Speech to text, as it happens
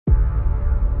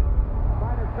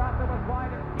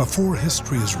Before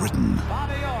history is written,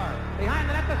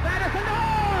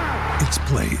 it's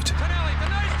played.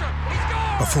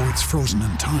 Before it's frozen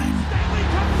in time,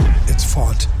 it's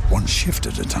fought one shift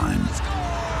at a time.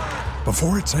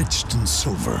 Before it's etched in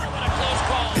silver,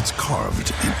 it's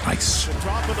carved in ice.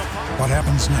 What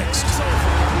happens next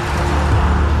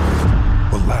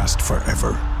will last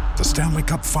forever. The Stanley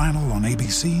Cup Final on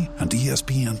ABC and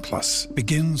ESPN Plus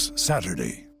begins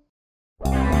Saturday.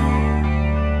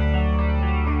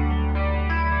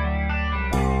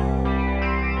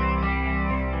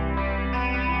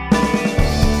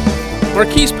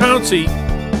 Maurkice Pouncey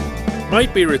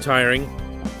might be retiring.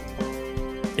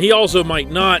 He also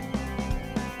might not.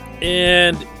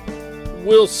 And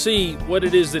we'll see what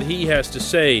it is that he has to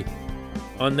say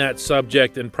on that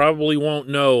subject, and probably won't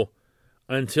know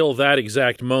until that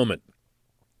exact moment.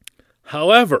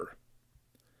 However,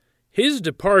 his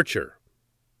departure,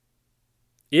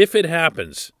 if it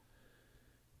happens,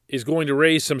 is going to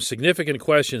raise some significant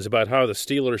questions about how the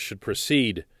Steelers should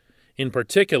proceed, in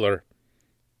particular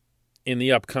in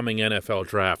the upcoming NFL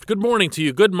draft. Good morning to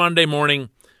you. Good Monday morning.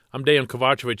 I'm Dejan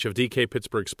Kovacevic of DK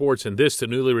Pittsburgh Sports, and this, the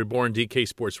newly reborn DK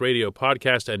Sports Radio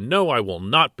podcast. And no, I will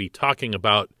not be talking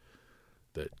about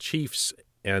the Chiefs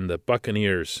and the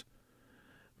Buccaneers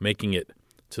making it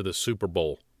to the Super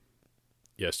Bowl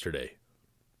yesterday.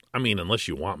 I mean, unless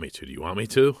you want me to. Do you want me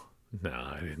to? No,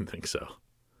 I didn't think so.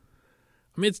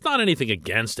 I mean, it's not anything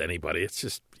against anybody. It's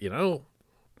just,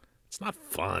 it's not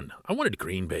fun. I wanted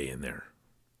Green Bay in there.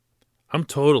 I'm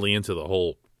totally into the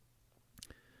whole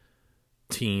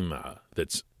team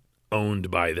that's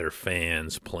owned by their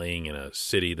fans playing in a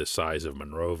city the size of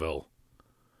Monroeville,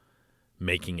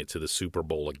 making it to the Super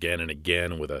Bowl again and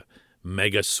again with a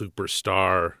mega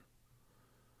superstar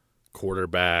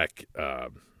quarterback,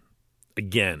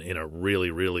 again, in a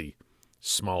really, really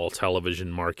small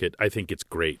television market. I think it's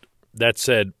great. That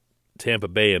said, Tampa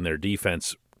Bay and their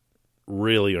defense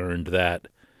really earned that.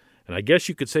 And I guess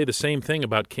you could say the same thing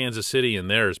about Kansas City and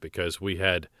theirs, because we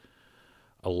had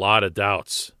a lot of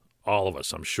doubts, all of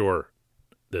us, I'm sure,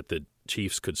 that the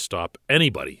Chiefs could stop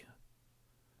anybody,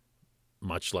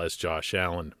 much less Josh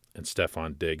Allen and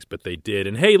Stephon Diggs, but they did.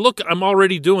 And hey, look, I'm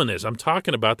already doing this. I'm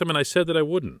talking about them, and I said that I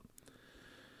wouldn't.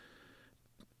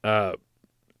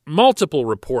 Multiple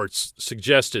reports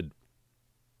suggested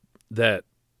that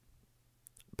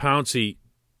Pouncey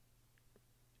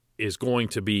is going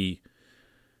to be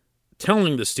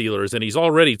telling the Steelers, and he's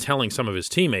already telling some of his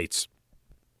teammates,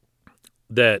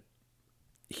 that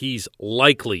he's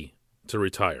likely to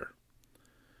retire.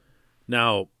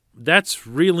 Now, that's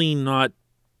really not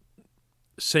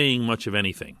saying much of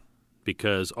anything,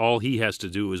 because all he has to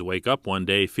do is wake up one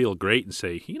day, feel great, and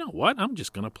say, you know what, I'm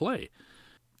just going to play.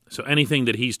 So anything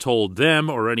that he's told them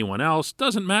or anyone else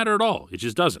doesn't matter at all. It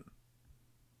just doesn't.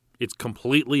 It's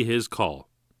completely his call.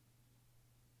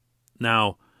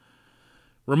 Now,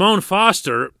 Ramon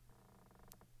Foster,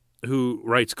 who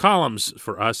writes columns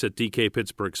for us at DK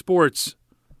Pittsburgh Sports,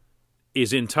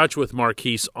 is in touch with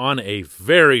Maurkice on a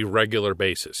very regular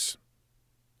basis.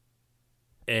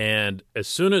 And as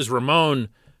soon as Ramon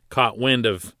caught wind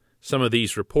of some of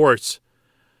these reports,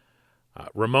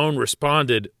 Ramon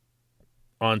responded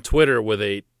on Twitter with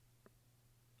a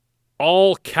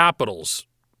all capitals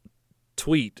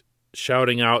tweet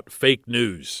shouting out fake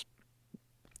news,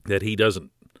 that he doesn't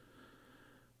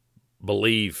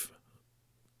believe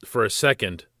for a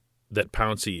second that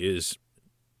Pouncey is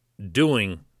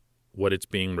doing what it's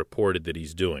being reported that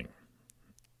he's doing.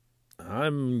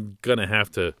 I'm going to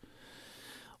have to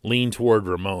lean toward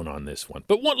Ramon on this one.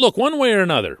 But one way or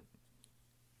another,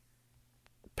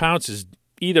 Pounce is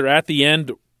either at the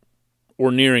end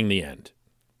or nearing the end.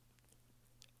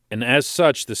 And as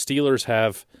such, the Steelers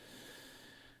have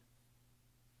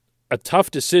a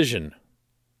tough decision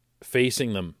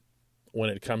facing them when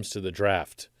it comes to the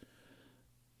draft,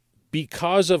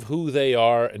 because of who they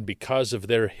are and because of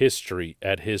their history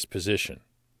at his position.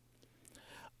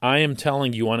 I am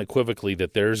telling you unequivocally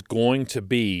that there's going to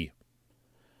be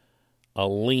a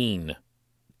lean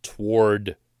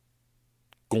toward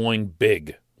going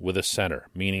big with a center,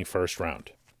 meaning first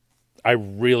round. I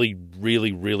really,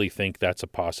 really, really think that's a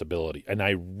possibility. And I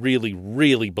really,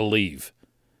 really believe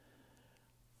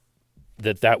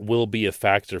that will be a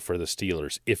factor for the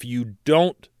Steelers. If you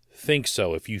don't think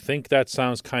so, if you think that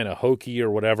sounds kind of hokey or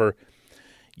whatever,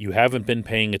 you haven't been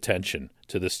paying attention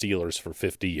to the Steelers for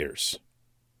 50 years.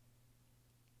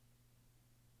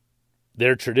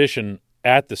 Their tradition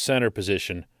at the center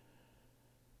position,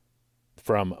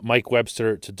 from Mike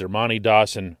Webster to Dermontti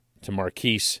Dawson to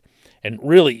Maurkice, and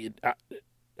really,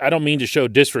 I don't mean to show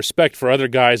disrespect for other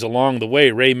guys along the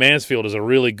way. Ray Mansfield is a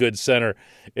really good center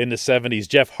in the 70s.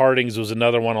 Jeff Hardings was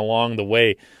another one along the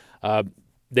way.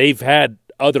 They've had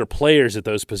other players at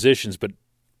those positions, but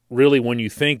really when you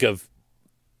think of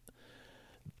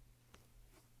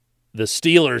the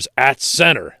Steelers at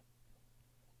center,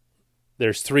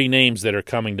 there's 3 names that are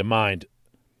coming to mind.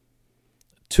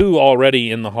 2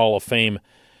 already in the Hall of Fame,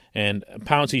 and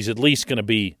Pouncey's at least going to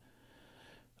be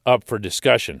up for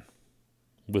discussion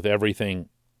with everything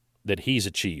that he's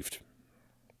achieved.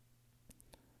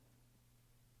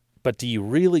 But do you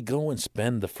really go and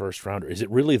spend the first rounder? Is it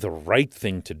really the right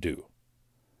thing to do?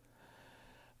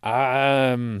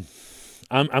 I'm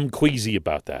queasy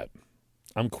about that.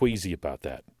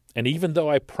 And even though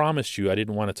I promised you I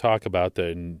didn't want to talk about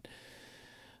the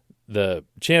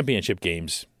championship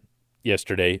games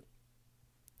yesterday,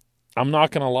 I'm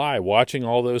not going to lie. Watching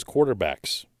all those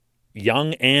quarterbacks,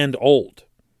 young and old,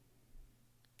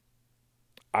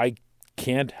 I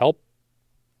can't help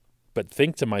but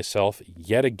think to myself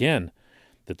yet again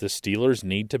that the Steelers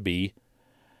need to be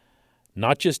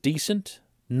not just decent,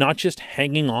 not just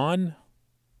hanging on,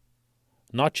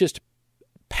 not just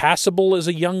passable as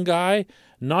a young guy,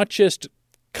 not just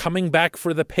coming back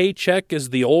for the paycheck as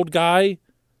the old guy.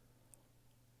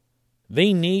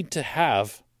 They need to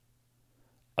have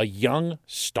a young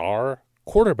star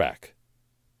quarterback.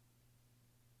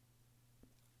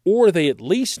 Or they at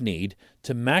least need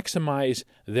to maximize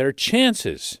their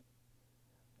chances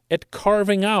at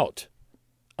carving out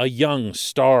a young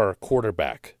star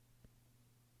quarterback.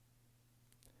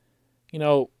 You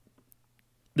know,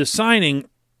 the signing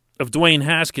of Dwayne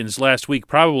Haskins last week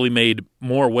probably made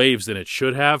more waves than it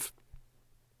should have.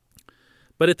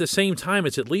 But at the same time,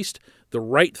 it's at least the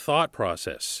right thought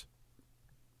process.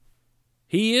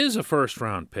 He is a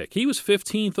first-round pick. He was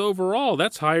 15th overall.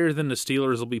 That's higher than the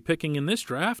Steelers will be picking in this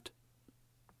draft.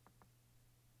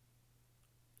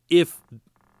 If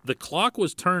the clock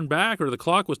was turned back or the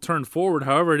clock was turned forward,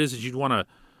 however it is that you'd want to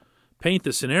paint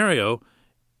the scenario,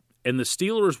 and the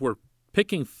Steelers were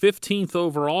picking 15th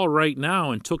overall right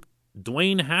now and took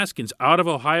Dwayne Haskins out of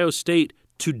Ohio State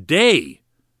today,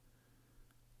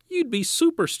 you'd be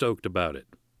super stoked about it.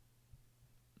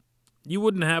 You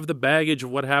wouldn't have the baggage of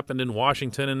what happened in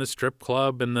Washington and the strip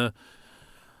club and the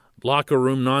locker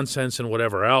room nonsense and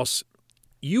whatever else.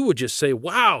 You would just say,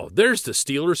 wow, there's the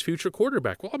Steelers' future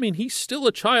quarterback. Well, I mean, he's still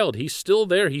a child. He's still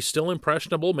there. He's still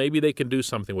impressionable. Maybe they can do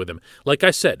something with him. Like I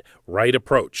said, right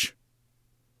approach.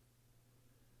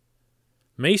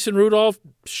 Mason Rudolph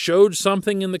showed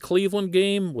something in the Cleveland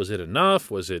game. Was it enough?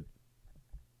 Was it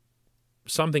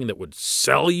something that would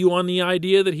sell you on the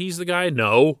idea that he's the guy?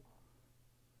 No.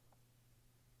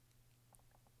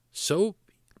 So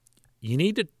you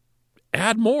need to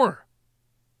add more.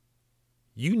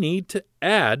 You need to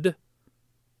add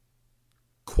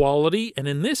quality, and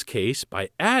in this case, by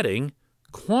adding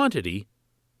quantity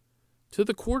to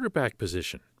the quarterback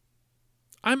position.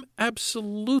 I'm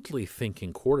absolutely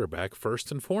thinking quarterback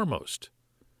first and foremost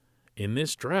in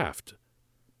this draft.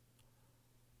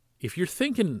 If you're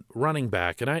thinking running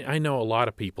back, and I know a lot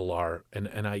of people are,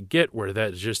 and I get where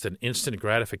that's just an instant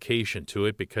gratification to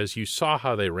it because you saw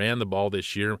how they ran the ball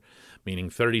this year, meaning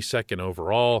 32nd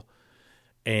overall,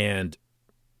 and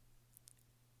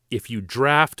if you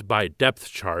draft by depth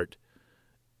chart,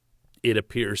 it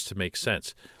appears to make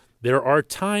sense. There are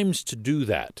times to do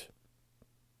that.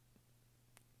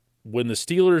 When the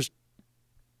Steelers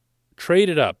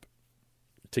traded up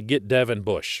to get Devin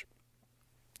Bush,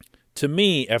 to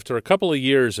me, after a couple of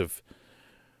years of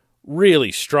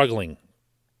really struggling,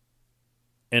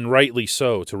 and rightly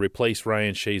so, to replace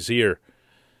Ryan Shazier,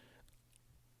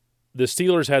 the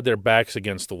Steelers had their backs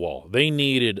against the wall. They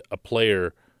needed a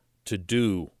player to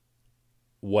do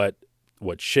what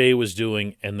Shea was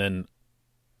doing and then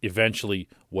eventually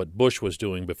what Bush was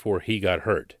doing before he got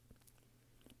hurt.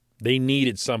 They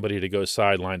needed somebody to go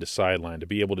sideline to sideline, to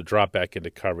be able to drop back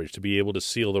into coverage, to be able to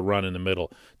seal the run in the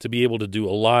middle, to be able to do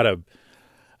a lot of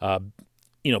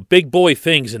big boy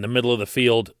things in the middle of the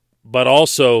field, but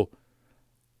also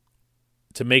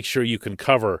to make sure you can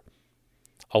cover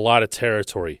a lot of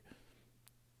territory.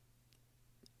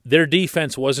 Their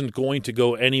defense wasn't going to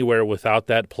go anywhere without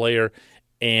that player,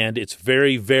 and it's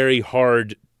very, very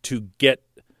hard to get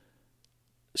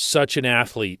such an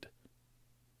athlete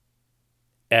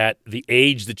at the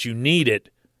age that you need it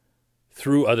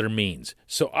through other means.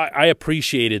 So I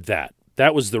appreciated that.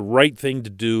 That was the right thing to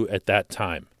do at that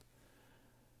time.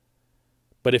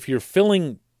 But if you're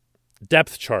filling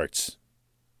depth charts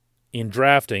in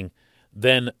drafting,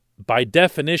 then by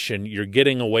definition you're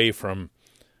getting away from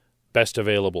best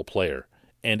available player.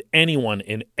 And anyone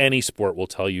in any sport will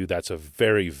tell you that's a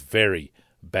very, very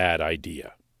bad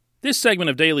idea. This segment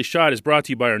of Daily Shot is brought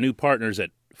to you by our new partners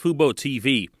at Fubo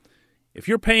TV. If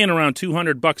you're paying around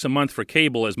 $200 a month for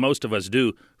cable, as most of us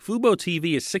do, Fubo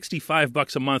TV is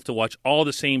 $65 a month to watch all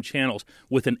the same channels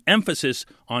with an emphasis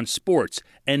on sports,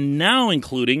 and now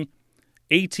including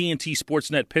AT&T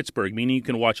Sportsnet Pittsburgh, meaning you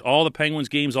can watch all the Penguins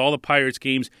games, all the Pirates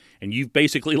games, and you've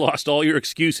basically lost all your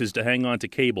excuses to hang on to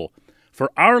cable.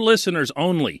 For our listeners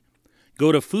only,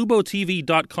 go to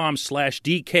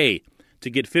FuboTV.com/DK to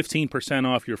get 15%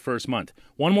 off your first month.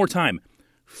 One more time,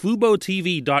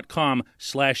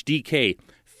 FuboTV.com/DK,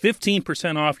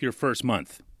 15% off your first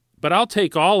month. But I'll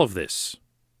take all of this.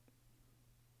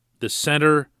 The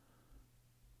center,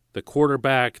 the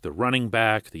quarterback, the running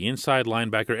back, the inside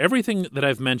linebacker, everything that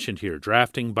I've mentioned here,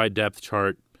 drafting by depth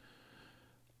chart,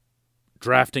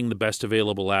 drafting the best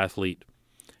available athlete,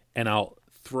 and I'll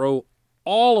throw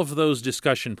all of those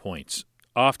discussion points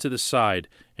off to the side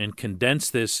and condense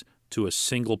this to a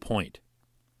single point.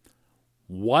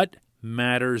 What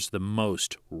matters the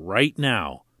most right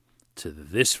now to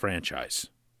this franchise?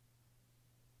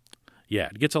 Yeah,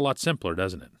 it gets a lot simpler,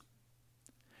 doesn't it?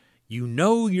 You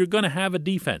know you're going to have a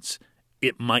defense.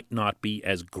 It might not be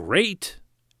as great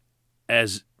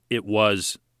as it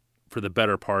was for the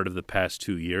better part of the past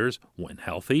 2 years when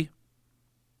healthy,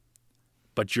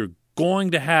 but you're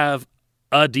going to have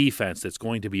a defense that's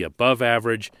going to be above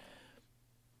average,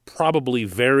 probably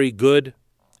very good,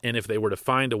 and if they were to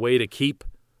find a way to keep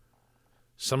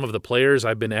some of the players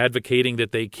I've been advocating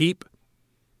that they keep,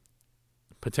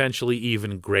 potentially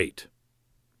even great.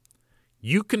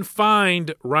 You can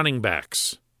find running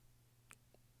backs.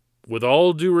 With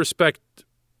all due respect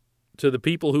to the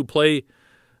people who play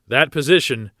that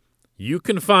position, you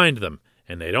can find them,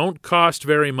 and they don't cost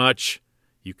very much.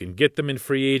 You can get them in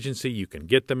free agency. You can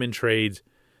get them in trades.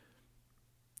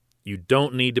 You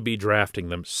don't need to be drafting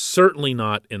them, certainly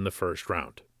not in the first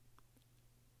round.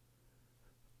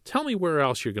 Tell me where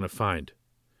else you're going to find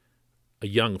a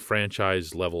young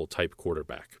franchise-level type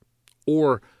quarterback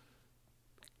or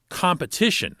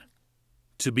competition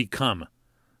to become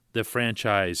the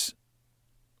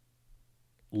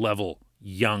franchise-level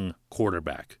young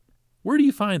quarterback. Where do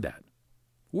you find that?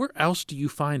 Where else do you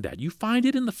find that? You find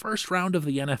it in the first round of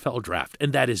the NFL draft,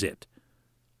 and that is it.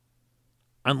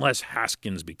 Unless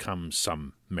Haskins becomes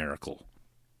some miracle.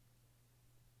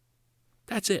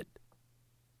 That's it.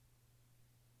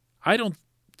 I don't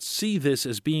see this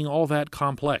as being all that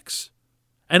complex.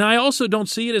 And I also don't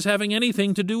see it as having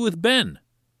anything to do with Ben.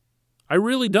 I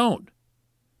really don't.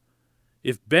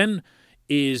 If Ben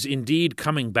is indeed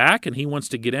coming back and he wants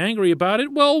to get angry about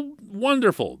it, well,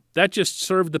 wonderful. That just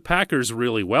served the Packers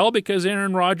really well because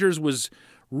Aaron Rodgers was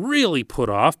really put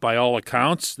off by all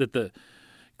accounts that the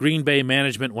Green Bay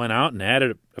management went out and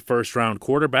added a first-round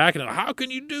quarterback. And how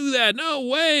can you do that? No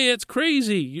way, it's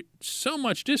crazy. So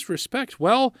much disrespect.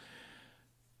 Well,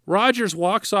 Rodgers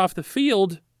walks off the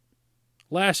field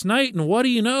last night, and what do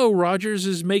you know? Rodgers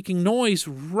is making noise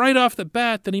right off the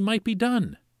bat that he might be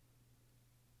done.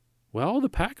 Well, the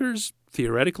Packers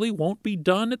theoretically won't be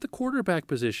done at the quarterback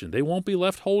position. They won't be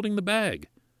left holding the bag.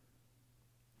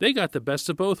 They got the best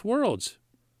of both worlds.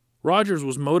 Rodgers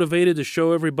was motivated to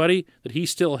show everybody that he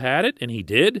still had it, and he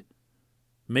did.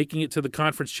 Making it to the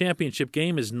conference championship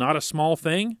game is not a small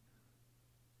thing.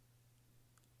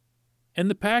 And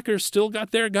the Packers still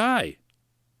got their guy.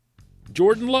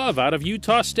 Jordan Love out of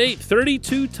Utah State,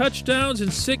 32 touchdowns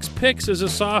and 6 picks as a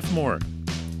sophomore.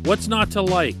 What's not to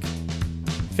like?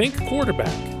 Think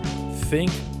quarterback. Think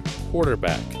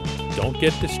quarterback. Don't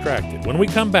get distracted. When we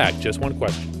come back, just one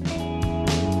question.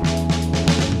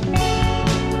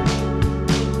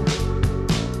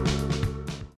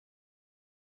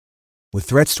 With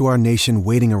threats to our nation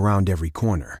waiting around every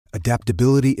corner,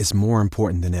 adaptability is more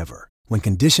important than ever. When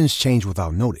conditions change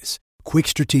without notice, quick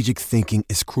strategic thinking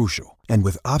is crucial. And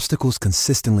with obstacles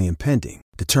consistently impending,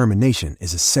 determination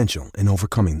is essential in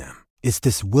overcoming them. It's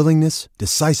this willingness,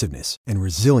 decisiveness, and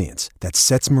resilience that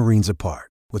sets Marines apart.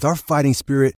 With our fighting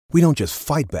spirit, we don't just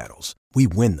fight battles, we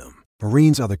win them.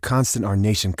 Marines are the constant our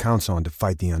nation counts on to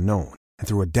fight the unknown. And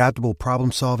through adaptable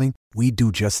problem solving, we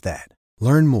do just that.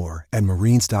 Learn more at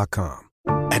marines.com.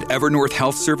 At Evernorth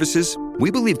Health Services, we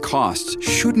believe costs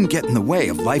shouldn't get in the way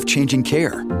of life-changing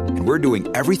care. And we're doing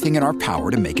everything in our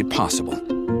power to make it possible.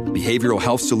 Behavioral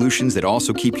health solutions that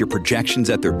also keep your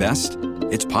projections at their best?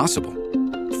 It's possible.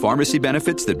 Pharmacy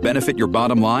benefits that benefit your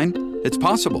bottom line? It's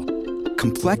possible.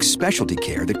 Complex specialty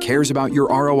care that cares about your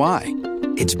ROI?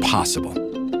 It's possible.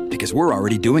 Because we're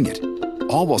already doing it.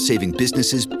 All while saving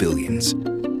businesses billions.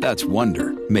 That's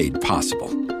Wonder made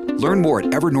possible. Learn more at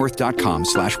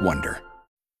evernorth.com/wonder.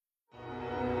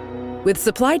 With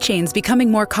supply chains becoming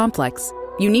more complex,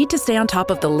 you need to stay on top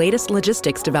of the latest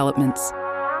logistics developments.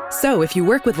 So if you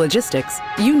work with logistics,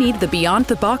 you need the Beyond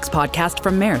the Box podcast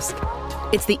from Maersk.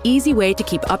 It's the easy way to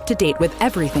keep up to date with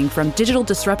everything from digital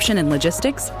disruption in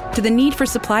logistics to the need for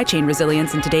supply chain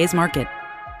resilience in today's market.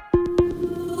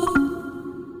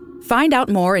 Find out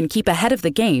more and keep ahead of the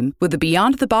game with the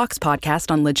Beyond the Box podcast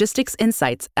on logistics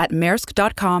insights at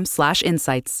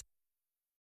maersk.com/insights.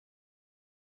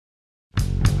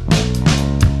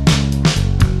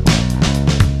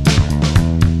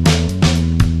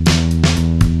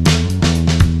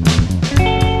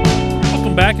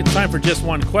 Welcome back. It's time for Just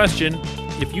One Question.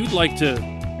 If you'd like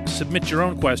to submit your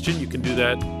own question, you can do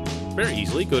that very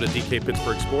easily. Go to DK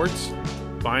Pittsburgh Sports,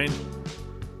 find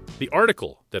the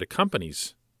article that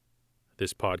accompanies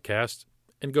this podcast,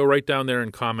 and go right down there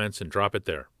in comments and drop it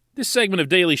there. This segment of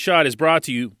Daily Shot is brought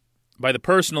to you by the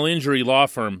personal injury law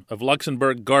firm of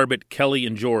Luxembourg, Garbett, Kelly,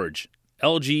 and George,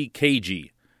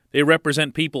 LGKG. They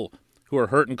represent people who are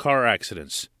hurt in car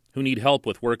accidents, who need help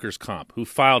with workers' comp, who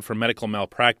filed for medical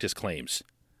malpractice claims.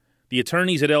 The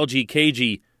attorneys at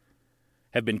LGKG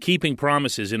have been keeping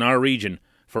promises in our region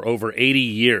for over 80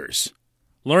 years.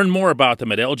 Learn more about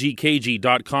them at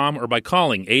lgkg.com or by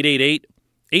calling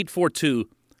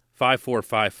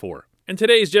 888-842-5454. And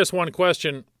today's Just One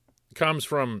Question comes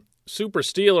from Super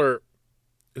Steeler,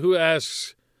 who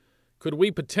asks, could we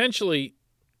potentially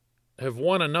have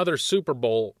won another Super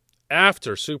Bowl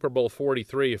after Super Bowl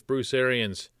 43 if Bruce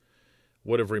Arians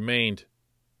would have remained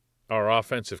our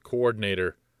offensive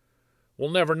coordinator? We'll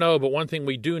never know, but one thing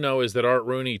we do know is that Art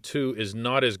Rooney, too, is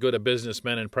not as good a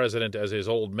businessman and president as his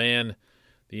old man,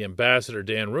 the ambassador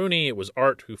Dan Rooney. It was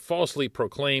Art who falsely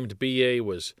proclaimed B.A.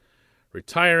 was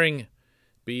retiring.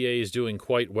 B.A. is doing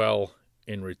quite well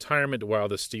in retirement while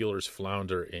the Steelers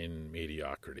flounder in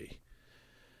mediocrity.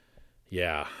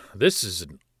 Yeah, this is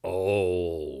an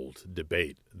old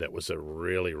debate that was a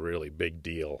really, really big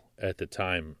deal at the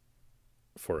time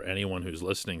for anyone who's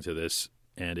listening to this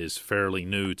and is fairly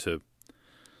new to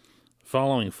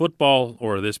following football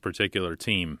or this particular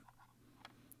team.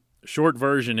 Short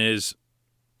version is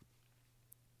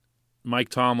Mike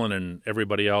Tomlin and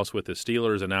everybody else with the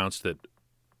Steelers announced that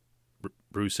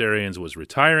Bruce Arians was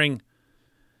retiring,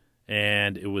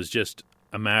 and it was just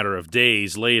a matter of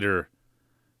days later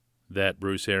that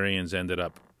Bruce Arians ended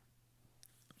up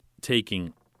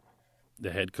taking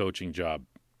the head coaching job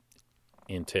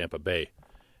in Tampa Bay.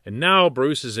 And now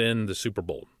Bruce is in the Super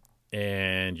Bowl,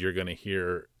 and you're going to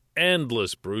hear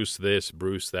endless Bruce this,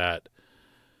 Bruce that.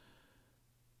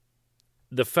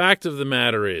 The fact of the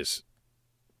matter is,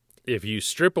 if you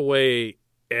strip away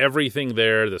everything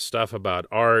there, the stuff about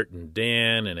Art and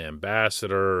Dan and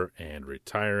Ambassador and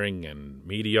retiring and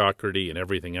mediocrity and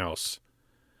everything else,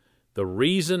 the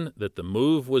reason that the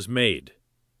move was made,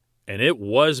 and it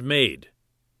was made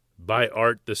by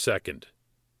Art II,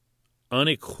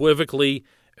 unequivocally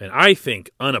and I think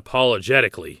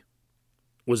unapologetically,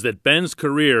 was that Ben's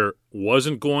career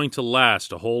wasn't going to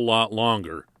last a whole lot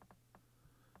longer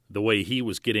the way he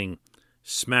was getting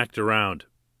smacked around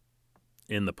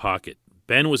in the pocket.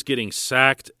 Ben was getting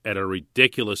sacked at a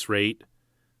ridiculous rate.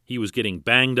 He was getting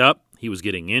banged up. He was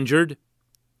getting injured.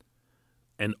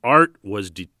 And Art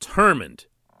was determined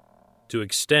to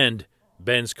extend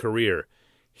Ben's career.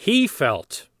 He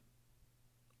felt,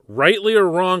 rightly or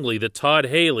wrongly, that Todd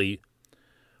Haley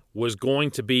was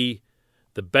going to be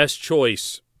the best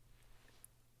choice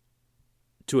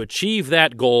to achieve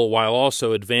that goal while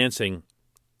also advancing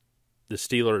the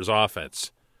Steelers'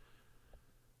 offense.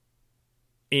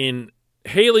 In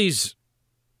Haley's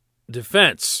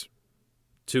defense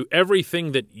to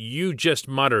everything that you just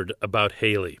muttered about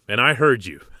Haley, and I heard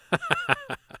you,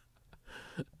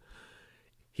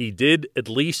 he did at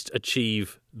least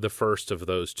achieve the first of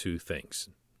those two things.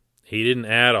 He didn't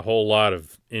add a whole lot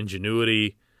of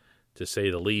ingenuity, to say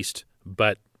the least,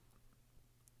 but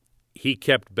he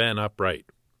kept Ben upright.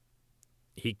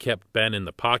 He kept Ben in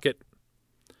the pocket.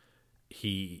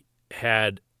 He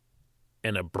had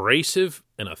an abrasive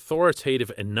and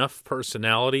authoritative enough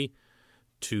personality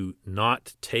to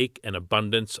not take an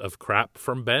abundance of crap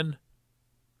from Ben.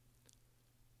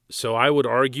 So I would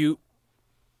argue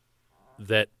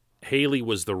that Haley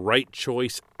was the right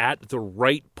choice at the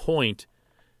right point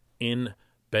in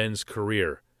Ben's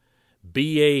career.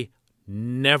 B.A.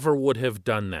 never would have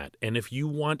done that. And if you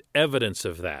want evidence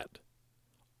of that,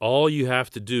 all you have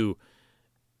to do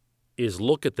is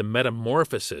look at the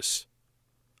metamorphosis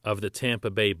of the Tampa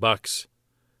Bay Bucks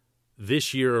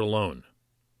this year alone.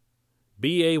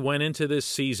 B.A. went into this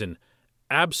season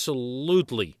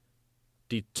absolutely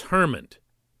determined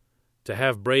to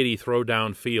have Brady throw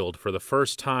downfield for the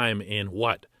first time in,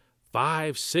 5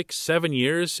 5, 6, 7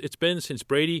 years it's been since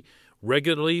Brady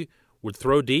regularly would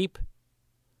throw deep.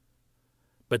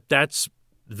 But that's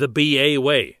the BA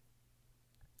way.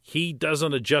 He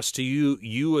doesn't adjust to you,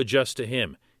 you adjust to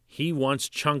him. He wants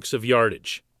chunks of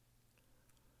yardage.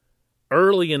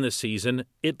 Early in the season,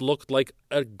 it looked like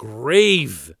a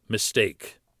grave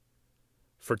mistake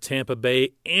for Tampa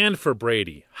Bay and for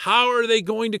Brady. How are they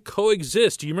going to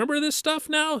coexist? Do you remember this stuff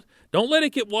now? Don't let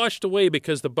it get washed away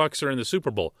because the Bucs are in the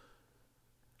Super Bowl.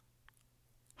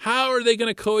 How are they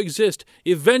going to coexist?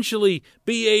 Eventually,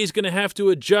 BA is going to have to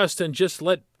adjust and just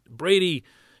let Brady,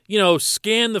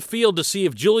 scan the field to see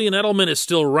if Julian Edelman is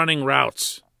still running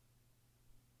routes.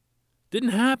 Didn't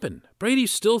happen.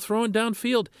 Brady's still throwing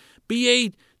downfield.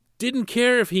 BA didn't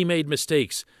care if he made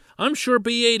mistakes. I'm sure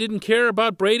BA didn't care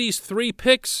about Brady's 3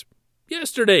 picks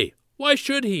yesterday. Why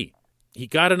should he? He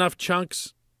got enough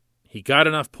chunks. He got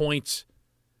enough points.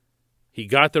 He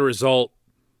got the result.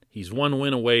 He's 1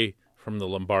 win away from the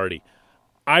Lombardi.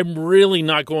 I'm really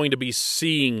not going to be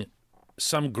seeing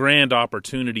some grand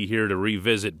opportunity here to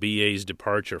revisit BA's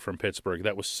departure from Pittsburgh.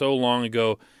 That was so long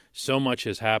ago. So much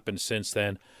has happened since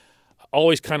then.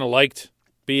 Always kind of liked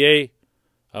BA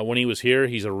when he was here.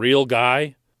 He's a real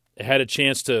guy. I had a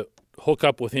chance to hook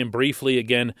up with him briefly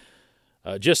again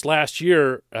just last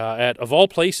year of all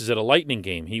places, at a Lightning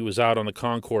game. He was out on the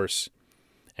concourse,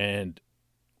 and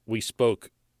we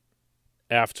spoke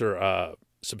after a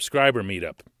subscriber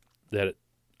meetup that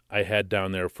I had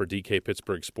down there for DK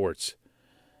Pittsburgh Sports.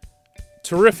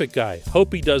 Terrific guy.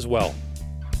 Hope he does well.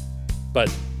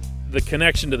 But the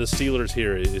connection to the Steelers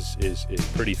here is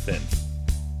pretty thin.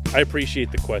 I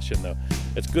appreciate the question, though.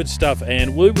 It's good stuff,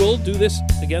 and we will do this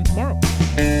again tomorrow.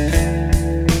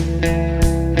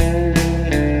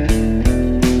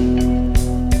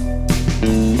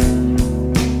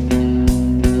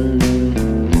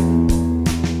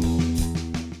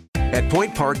 At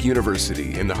Point Park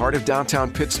University, in the heart of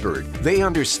downtown Pittsburgh, they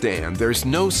understand there's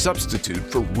no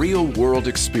substitute for real-world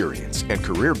experience and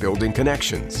career-building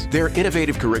connections. Their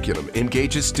innovative curriculum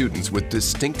engages students with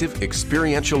distinctive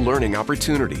experiential learning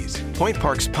opportunities. Point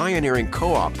Park's pioneering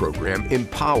co-op program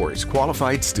empowers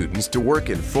qualified students to work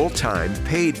in full-time,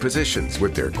 paid positions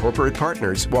with their corporate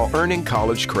partners while earning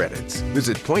college credits.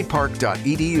 Visit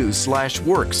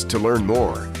pointpark.edu/works to learn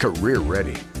more. Career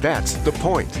ready. That's the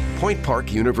point. Point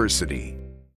Park University.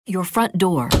 Your front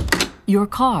door, your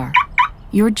car,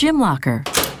 your gym locker,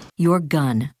 your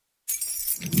gun.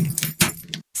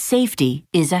 Safety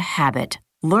is a habit.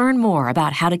 Learn more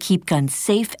about how to keep guns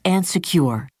safe and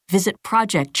secure. Visit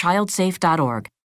ProjectChildSafe.org.